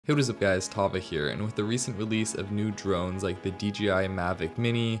Hey, what is up guys, Tava here, and with the recent release of new drones like the DJI Mavic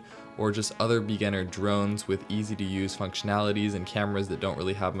Mini or just other beginner drones with easy to use functionalities and cameras that don't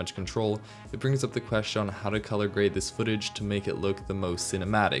really have much control, it brings up the question on how to color grade this footage to make it look the most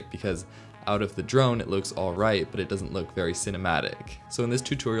cinematic, because out of the drone it looks alright, but it doesn't look very cinematic. So in this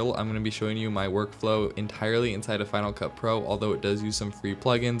tutorial I'm going to be showing you my workflow entirely inside of Final Cut Pro, although it does use some free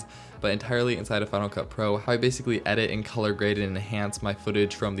plugins, but entirely inside of Final Cut Pro, how I basically edit and color grade and enhance my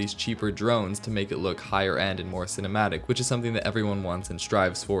footage from these cheaper drones to make it look higher end and more cinematic, which is something that everyone wants and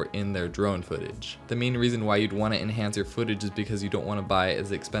strives for in their drone footage. The main reason why you'd want to enhance your footage is because you don't want to buy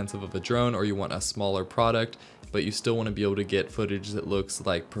as expensive of a drone, or you want a smaller product, but you still want to be able to get footage that looks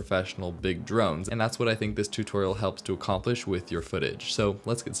like professional big drones. And that's what I think this tutorial helps to accomplish with your footage. So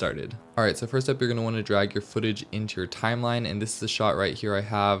let's get started. Alright, so first up you're going to want to drag your footage into your timeline, and this is a shot right here I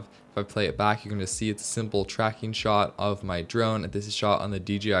have. If I play it back, you're going to see it's a simple tracking shot of my drone. This is shot on the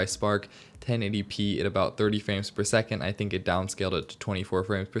DJI Spark 1080p at about 30 frames per second. I think it downscaled it to 24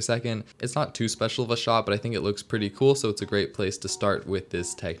 frames per second. It's not too special of a shot, but I think it looks pretty cool, so it's a great place to start with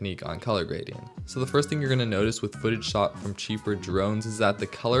this technique on color grading. So the first thing you're going to notice with footage shot from cheaper drones is that the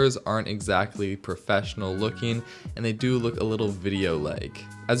colors aren't exactly professional looking, and they do look a little video-like.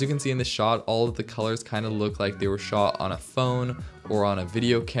 As you can see in this shot, all of the colors kind of look like they were shot on a phone or on a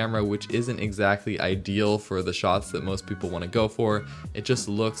video camera, which isn't exactly ideal for the shots that most people want to go for. It just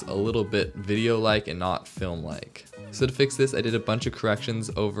looks a little bit video-like and not film-like. So to fix this, I did a bunch of corrections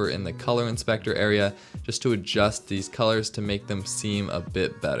over in the color inspector area just to adjust these colors to make them seem a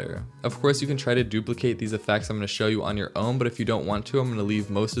bit better. Of course, you can try to duplicate these effects I'm going to show you on your own, but if you don't want to, I'm going to leave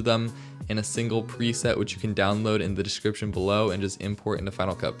most of them in a single preset, which you can download in the description below and just import into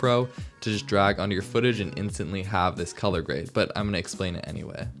Final Cut Pro to just drag onto your footage and instantly have this color grade, but I'm going to explain it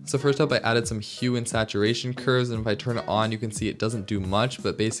anyway. So first up, I added some hue and saturation curves, and if I turn it on, you can see it doesn't do much,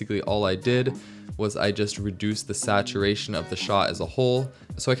 but basically all I did was I just reduced the saturation of the shot as a whole.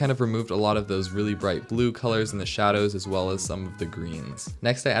 So I kind of removed a lot of those really bright blue colors in the shadows as well as some of the greens.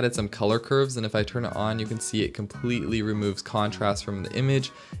 Next, I added some color curves, and if I turn it on, you can see it completely removes contrast from the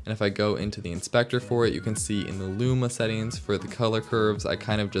image. And if I go into the inspector for it, you can see in the Luma settings for the color curves, I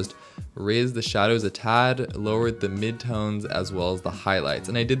kind of just raised the shadows a tad, lowered the midtones as well as the highlights.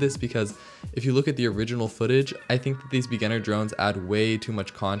 And I did this because if you look at the original footage, I think that these beginner drones add way too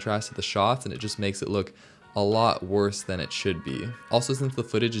much contrast to the shots, and it just makes it look a lot worse than it should be. Also, since the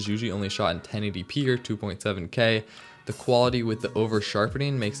footage is usually only shot in 1080p or 2.7K, the quality with the over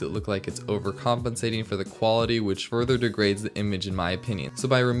sharpening makes it look like it's overcompensating for the quality, which further degrades the image in my opinion. So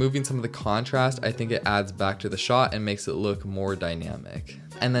by removing some of the contrast, I think it adds back to the shot and makes it look more dynamic.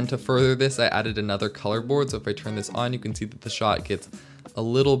 And then to further this, I added another color board. So if I turn this on, you can see that the shot gets a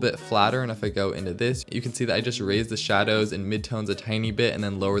little bit flatter, and if I go into this, you can see that I just raised the shadows and midtones a tiny bit and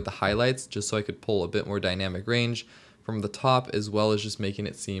then lowered the highlights just so I could pull a bit more dynamic range from the top, as well as just making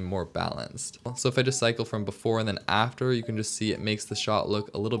it seem more balanced. So if I just cycle from before and then after, you can just see it makes the shot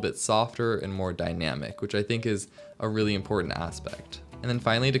look a little bit softer and more dynamic, which I think is a really important aspect. And then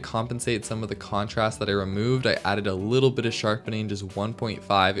finally, to compensate some of the contrast that I removed, I added a little bit of sharpening, just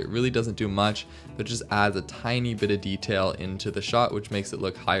 1.5. It really doesn't do much, but just adds a tiny bit of detail into the shot, which makes it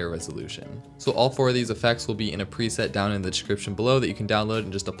look higher resolution. So all four of these effects will be in a preset down in the description below that you can download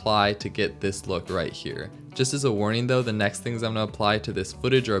and just apply to get this look right here. Just as a warning though, the next things I'm going to apply to this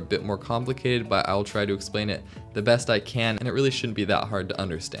footage are a bit more complicated, but I'll try to explain it the best I can, and it really shouldn't be that hard to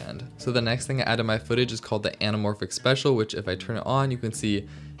understand. So the next thing I add to my footage is called the anamorphic special, which if I turn it on, you can see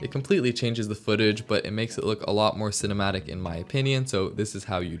it completely changes the footage, but it makes it look a lot more cinematic in my opinion, so this is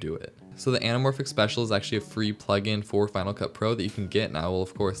how you do it. So the anamorphic special is actually a free plugin for Final Cut Pro that you can get, and I will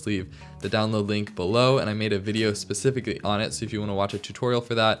of course leave the download link below, and I made a video specifically on it, so if you want to watch a tutorial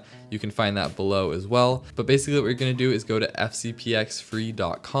for that, you can find that below as well. But basically what you're going to do is go to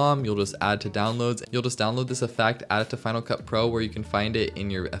FCPXfree.com, you'll just add to downloads, you'll just download this effect, add it to Final Cut Pro where you can find it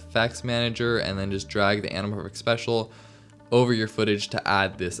in your effects manager, and then just drag the anamorphic special over your footage to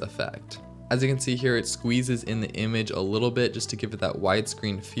add this effect. As you can see here, it squeezes in the image a little bit just to give it that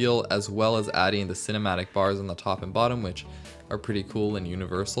widescreen feel, as well as adding the cinematic bars on the top and bottom, which are pretty cool and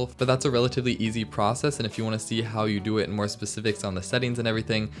universal. But that's a relatively easy process, and if you want to see how you do it and more specifics on the settings and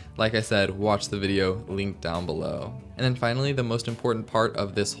everything, like I said, watch the video linked down below. And then finally, the most important part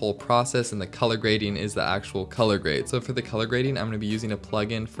of this whole process and the color grading is the actual color grade. So for the color grading, I'm going to be using a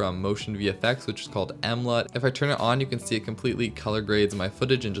plugin from Motion VFX, which is called Emmett. If I turn it on, you can see it completely color grades my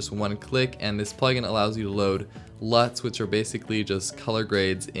footage in just one click, and this plugin allows you to load LUTs, which are basically just color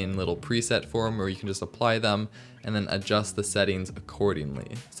grades in little preset form where you can just apply them and then adjust the settings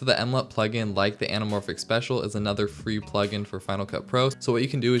accordingly. So the Emmett Plug-In, like the Anamorphic Special, is another free plugin for Final Cut Pro. So what you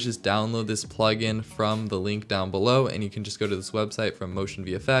can do is just download this plugin from the link down below, and you can just go to this website from Motion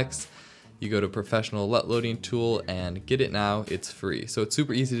VFX. You go to Professional LUT Loading Tool and get it now. It's free. So it's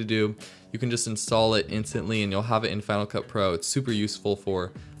super easy to do. You can just install it instantly and you'll have it in Final Cut Pro. It's super useful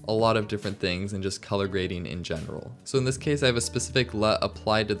for a lot of different things and just color grading in general. So in this case, I have a specific LUT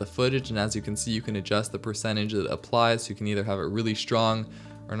applied to the footage, and as you can see, you can adjust the percentage that it applies. So you can either have it really strong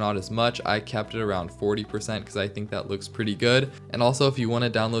or not as much. I kept it around 40% because I think that looks pretty good. And also, if you want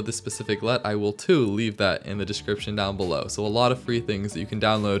to download this specific LUT, I will too leave that in the description down below. So a lot of free things that you can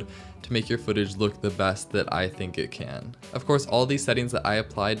download to make your footage look the best that I think it can. Of course, all these settings that I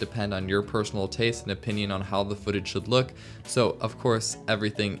applied depend on your personal taste and opinion on how the footage should look. So of course,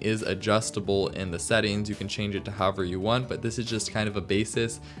 everything is adjustable in the settings. You can change it to however you want, but this is just kind of a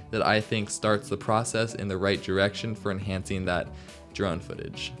basis that I think starts the process in the right direction for enhancing that drone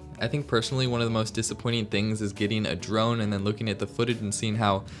footage. I think personally one of the most disappointing things is getting a drone and then looking at the footage and seeing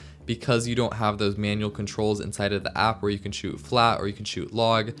how, because you don't have those manual controls inside of the app where you can shoot flat or you can shoot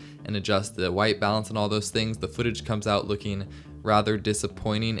log and adjust the white balance and all those things, the footage comes out looking rather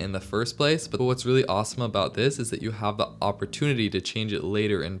disappointing in the first place. But what's really awesome about this is that you have the opportunity to change it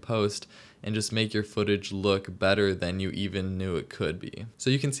later in post and just make your footage look better than you even knew it could be.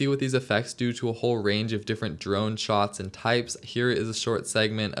 So you can see what these effects do to a whole range of different drone shots and types. Here is a short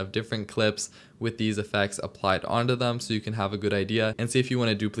segment of different clips with these effects applied onto them so you can have a good idea and see if you want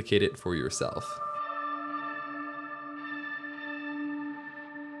to duplicate it for yourself.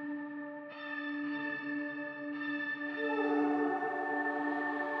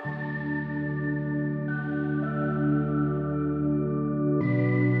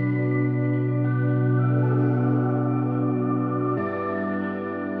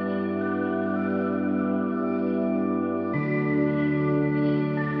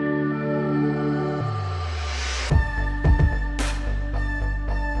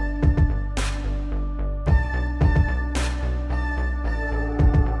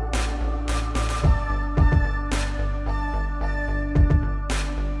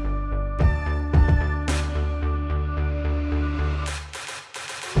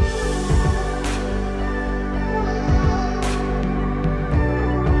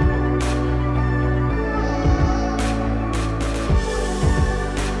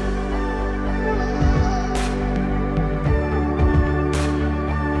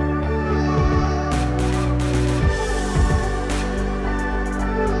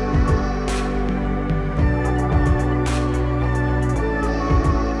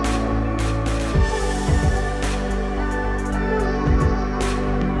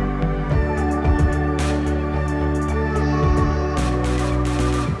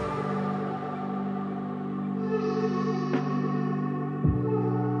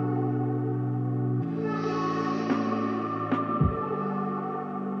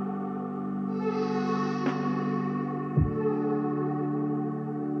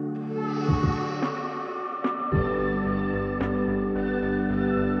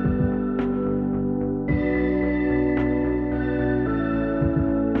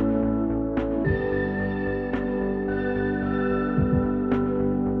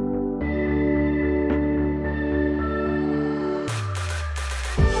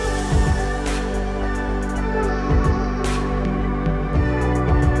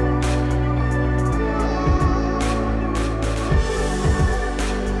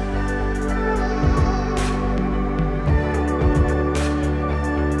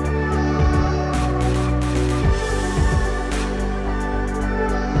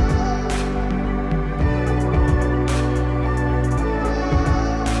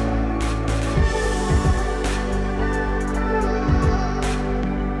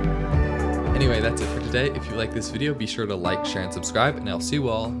 Anyway, that's it for today. If you like this video, be sure to like, share, and subscribe, and I'll see you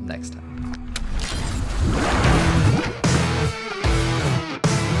all next time.